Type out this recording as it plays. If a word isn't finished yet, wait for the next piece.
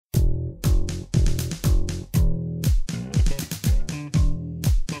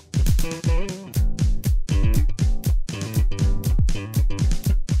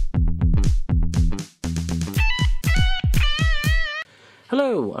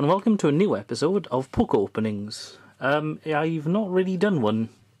Hello and welcome to a new episode of PokeOpenings. I've not really done one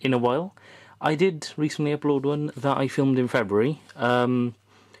in a while. I did recently upload one that I filmed in February, although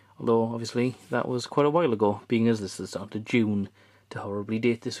obviously that was quite a while ago, being as this is the start of June, to horribly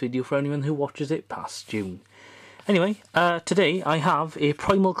date this video for anyone who watches it past June. Anyway, today I have a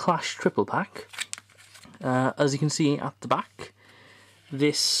Primal Clash triple pack. As you can see at the back,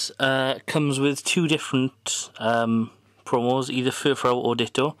 this comes with two different promos, either Furfrou or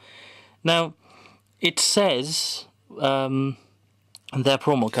Ditto. Now, it says they're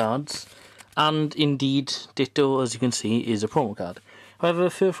promo cards, and indeed Ditto, as you can see, is a promo card. However,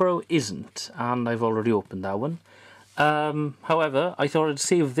 Furfrou isn't, and I've already opened that one. However, I thought I'd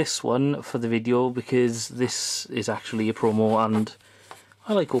save this one for the video because this is actually a promo, and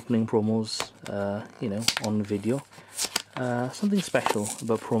I like opening promos, on video. Something special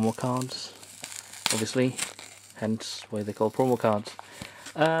about promo cards, obviously, hence why they're called promo cards.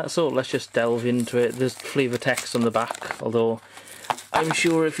 So let's just delve into it. There's flavour text on the back, although I'm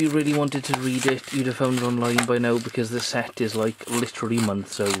sure if you really wanted to read it, you'd have found it online by now because the set is like literally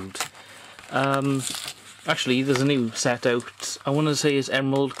months old. Actually, there's a new set out. I want to say it's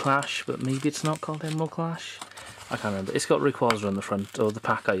Emerald Clash, but maybe it's not called Emerald Clash. I can't remember. It's got Rayquaza on the front, or the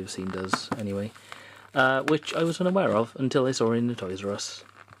pack I've seen does, anyway. Which I was unaware of until I saw it in the Toys R Us.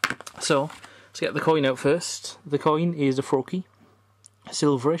 So, let's get the coin out first. The coin is a Froakie.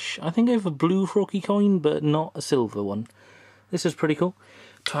 Silverish. I think I have a blue Froakie coin, but not a silver one. This is pretty cool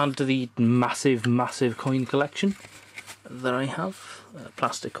to add to the massive, massive coin collection that I have.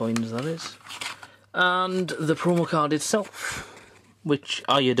 Plastic coins, that is. And the promo card itself, which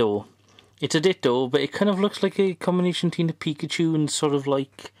I adore. It's a Ditto, but it kind of looks like a combination between a Pikachu and sort of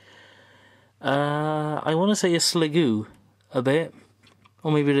like, I want to say a Sliggoo, a bit.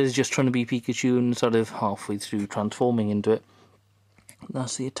 Or maybe it is just trying to be Pikachu and sort of halfway through transforming into it.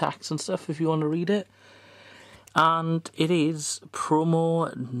 That's the attacks and stuff if you want to read it. And it is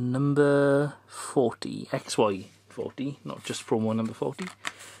promo number 40, XY 40, not just promo number 40,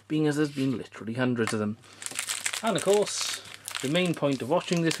 being as there's been literally hundreds of them. And of course, the main point of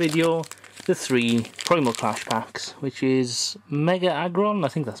watching this video, the 3 Primal Clash packs, which is Mega Aggron, I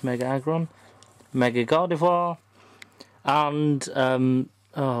think that's Mega Aggron, Mega Gardevoir, and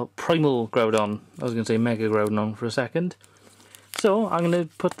Primal Groudon. I was going to say Mega Groudon for a second. So I'm going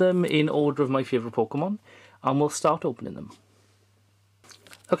to put them in order of my favourite Pokemon, and we'll start opening them.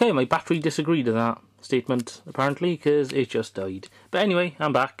 Okay, my battery disagreed with that statement, apparently, because it just died. But anyway,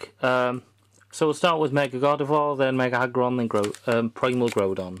 I'm back. So we'll start with Mega Gardevoir, then Mega Aggron, then Primal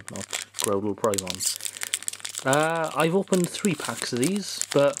Groudon, not Groudal Primon. I've opened 3 packs of these,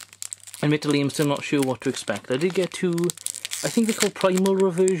 but admittedly I'm still not sure what to expect. I did get 2, I think they're called Primal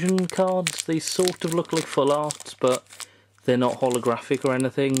Reversion cards. They sort of look like full art, but they're not holographic or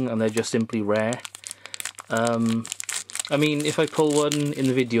anything, and they're just simply rare. I mean, if I pull one in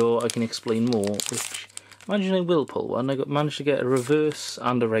the video, I can explain more, which I imagine I will pull one. I managed to get a reverse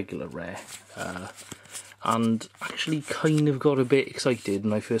and a regular rare. And actually kind of got a bit excited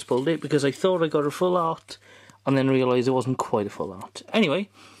when I first pulled it, because I thought I got a full art, and then realised it wasn't quite a full art. Anyway,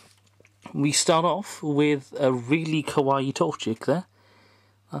 we start off with a really kawaii Torchic there.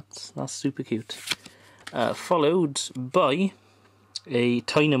 That's super cute. Followed by a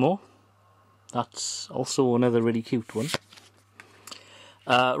Tynamo. That's also another really cute one.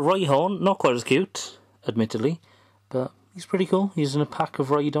 Rhyhorn, not quite as cute, admittedly, but he's pretty cool. He's in a pack of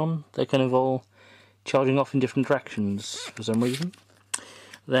Rhydon. They're kind of all charging off in different directions for some reason.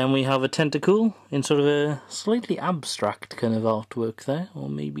 Then we have a Tentacool in sort of a slightly abstract kind of artwork there, or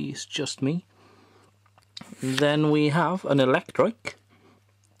maybe it's just me. Then we have an Electrike,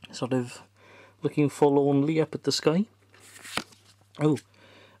 sort of looking forlornly up at the sky. Oh,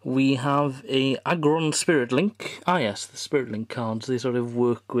 we have a Aggron Spirit Link. Ah yes, the Spirit Link cards, they sort of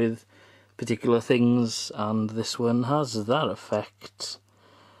work with particular things, and this one has that effect.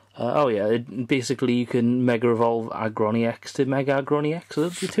 Oh yeah, basically you can Mega Evolve Aggron EX to Mega Aggron EX, so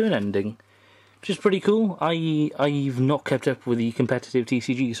that's the turn ending, which is pretty cool. I've not kept up with the competitive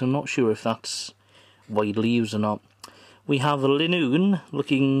TCG, so I'm not sure if that's widely used or not. We have a Linoone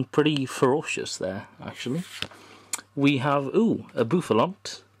looking pretty ferocious there, actually. We have, a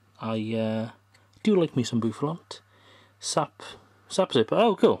Bouffalont. I do like me some Bouffalont. Sap Zipper.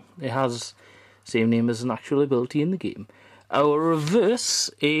 Oh, cool. It has the same name as an actual ability in the game. Our reverse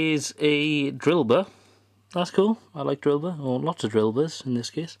is a Drillbur. That's cool. I like Drillbur, or lots of Drillburs in this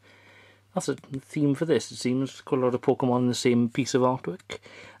case. That's a theme for this. It seems quite a lot of Pokemon in the same piece of artwork.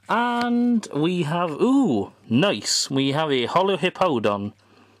 And we have, nice. We have a Holo Hippowdon.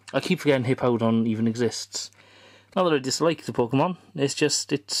 I keep forgetting Hippowdon even exists. Not that I dislike the Pokemon, it's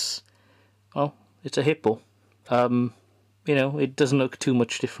just, well, it's a hippo. You know, it doesn't look too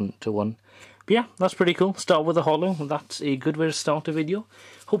much different to one. But yeah, that's pretty cool. Start with a holo. That's a good way to start a video.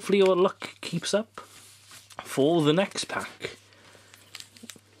 Hopefully your luck keeps up for the next pack,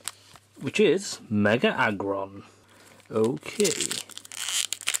 which is Mega Aggron. Okay.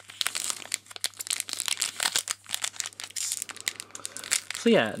 So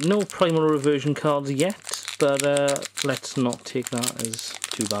yeah, no Primal Reversion cards yet, but let's not take that as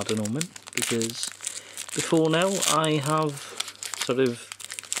too bad an omen, because before now I have sort of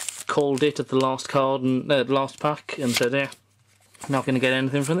called it at the last card and last pack and said, yeah, not going to get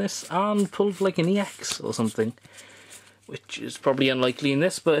anything from this, and pulled like an EX or something, which is probably unlikely in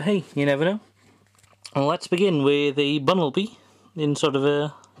this, but hey, you never know. Well, let's begin with a Bunnelby in sort of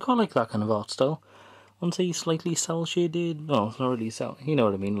a, quite like that kind of art style. I wouldn't say slightly cell shaded, no, it's not really cell, you know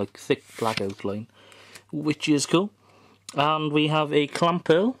what I mean, like thick black outline, which is cool. And we have a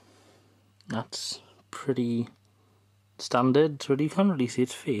Clamperl. That's pretty standard, so you can't really see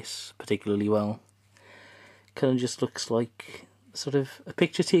its face particularly well. Kind of just looks like sort of a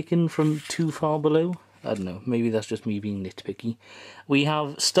picture taken from too far below. I don't know, maybe that's just me being nitpicky. We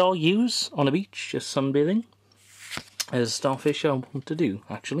have Staruse on a beach, just sunbathing, as starfish I want to do,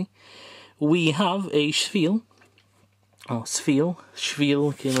 actually. We have a Schweel. Oh,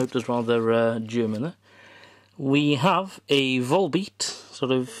 Schweel came out as rather German there. We have a Volbeat,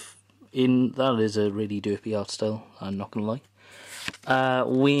 sort of in, that is a really derpy art style, I'm not going to lie.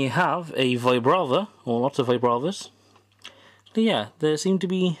 We have a Vibrava, or lots of Vibravas. Yeah, there seem to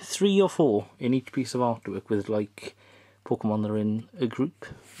be 3 or 4 in each piece of artwork with like Pokemon that are in a group.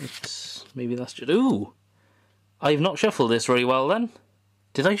 Maybe that's just, ooh! I've not shuffled this very well then.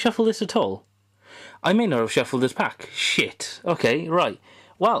 Did I shuffle this at all? I may not have shuffled this pack. Shit. Okay, right.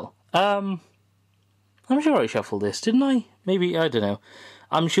 Well, I'm sure I shuffled this, didn't I? Maybe, I don't know.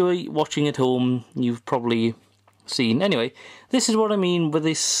 I'm sure watching at home you've probably seen. Anyway, this is what I mean with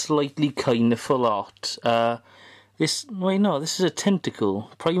this slightly kind of full art. This is a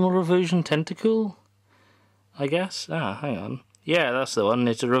tentacle. Primal Reversion Tentacle? I guess? Ah, hang on. Yeah, that's the one.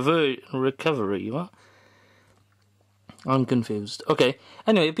 It's a recovery, what? I'm confused. Okay.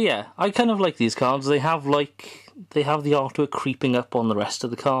 Anyway, but yeah, I kind of like these cards. They have the artwork creeping up on the rest of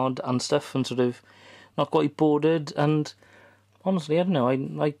the card and stuff, and sort of not quite bordered. And honestly, I don't know.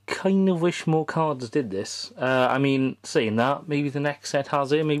 I kind of wish more cards did this. I mean, saying that, maybe the next set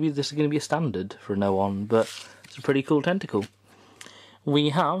has it. Maybe this is going to be a standard from now on. But it's a pretty cool tentacle. We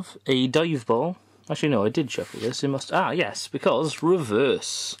have a Dive Ball. Actually, no, I did shuffle this. It must. Ah, yes, because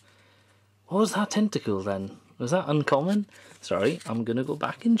reverse. What was that tentacle then? Was that uncommon? Sorry, I'm going to go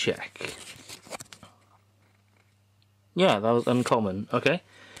back and check. Yeah, that was uncommon. Okay.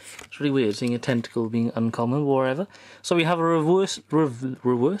 It's really weird seeing a tentacle being uncommon, or whatever. So we have a reverse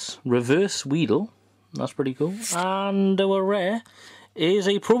Weedle. That's pretty cool. And our rare is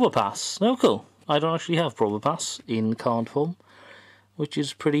a Probopass. Oh, cool. I don't actually have Probopass in card form, which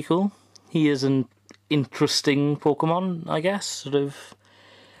is pretty cool. He is an interesting Pokemon, I guess. Sort of.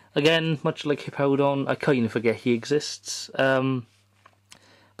 Again, much like Hippowdon, I kind of forget he exists. But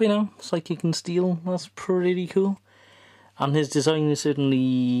you know, Psychic and Steel, that's pretty cool. And his design is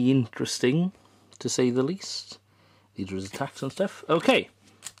certainly interesting, to say the least. These are his attacks and stuff. Okay,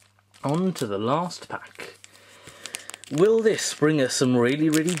 on to the last pack. Will this bring us some really,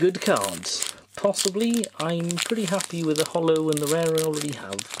 really good cards? Possibly. I'm pretty happy with the holo and the rare I already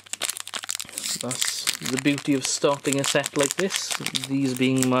have. That's the beauty of starting a set like this, these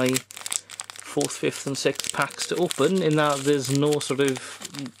being my 4th, 5th and 6th packs to open, in that there's no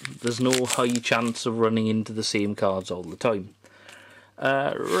high chance of running into the same cards all the time.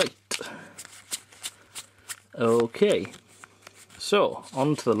 Right. Okay. So,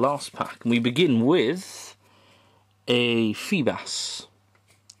 on to the last pack. We begin with a Feebas.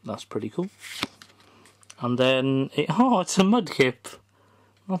 That's pretty cool. And then, it's a Mudkip.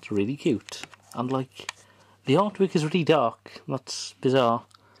 That's really cute. And like, the artwork is really dark. That's bizarre.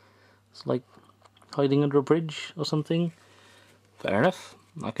 It's like hiding under a bridge or something. Fair enough.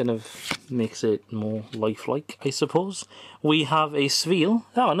 That kind of makes it more lifelike, I suppose. We have a Schweel.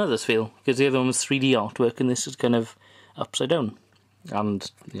 Oh, another Schweel, because the other one was 3D artwork and this is kind of upside down. And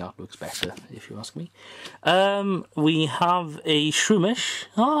the artwork's better, if you ask me. We have a Shroomish.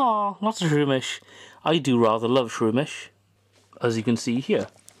 Oh, lots of Shroomish. I do rather love Shroomish, as you can see here.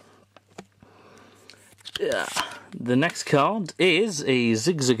 Yeah. The next card is a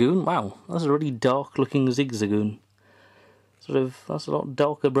Zigzagoon. Wow, that's a really dark looking Zigzagoon. Sort of, that's a lot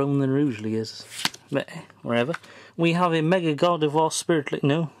darker brown than it usually is. But wherever. We have a Mega Gardevoir Spirit Link.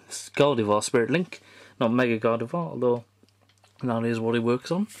 No, Gardevoir Spirit Link. not Mega Gardevoir, although that is what it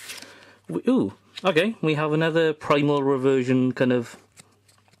works on. Ooh, okay, we have another Primal Reversion kind of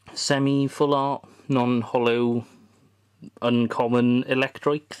semi-full art, non-hollow, uncommon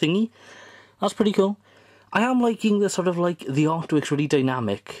electric thingy. That's pretty cool. I am liking the sort of like the artwork's really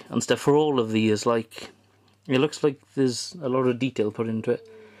dynamic and stuff for all of these. Like, it looks like there's a lot of detail put into it.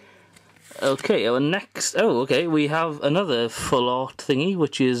 Okay, our next... Oh, okay, we have another full art thingy,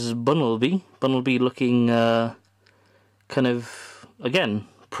 which is Bunnelby. Bunnelby looking kind of, again,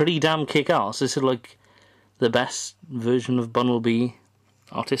 pretty damn kick-ass. This is like the best version of Bunnelby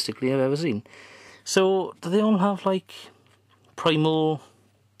artistically I've ever seen. So, do they all have like primal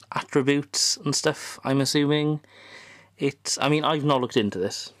attributes and stuff, I'm assuming? I mean, I've not looked into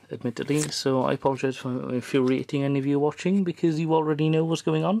this, admittedly, so I apologise for infuriating any of you watching, because you already know what's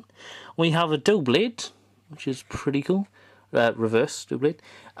going on. We have a Doublade, which is pretty cool. Reverse Doublade.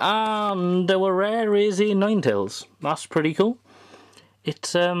 And our rare is a Ninetales. That's pretty cool. It's,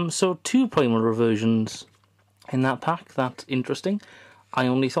 so 2 Primal Reversions in that pack. That's interesting. I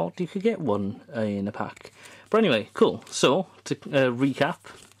only thought you could get 1 in a pack. But anyway, cool. So, to recap,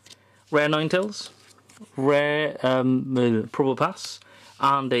 rare Ninetales, rare Promo Pass,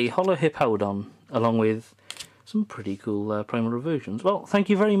 and a Holo Hippowdon, along with some pretty cool Primal Reversions. Well, thank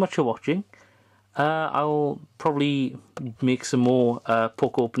you very much for watching. I'll probably make some more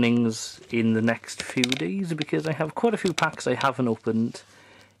PokeOpenings in the next few days, because I have quite a few packs I haven't opened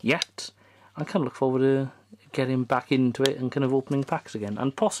yet. I kind of look forward to getting back into it and kind of opening packs again,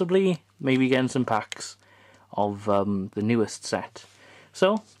 and possibly maybe getting some packs of the newest set.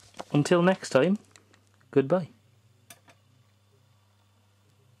 So, until next time, goodbye.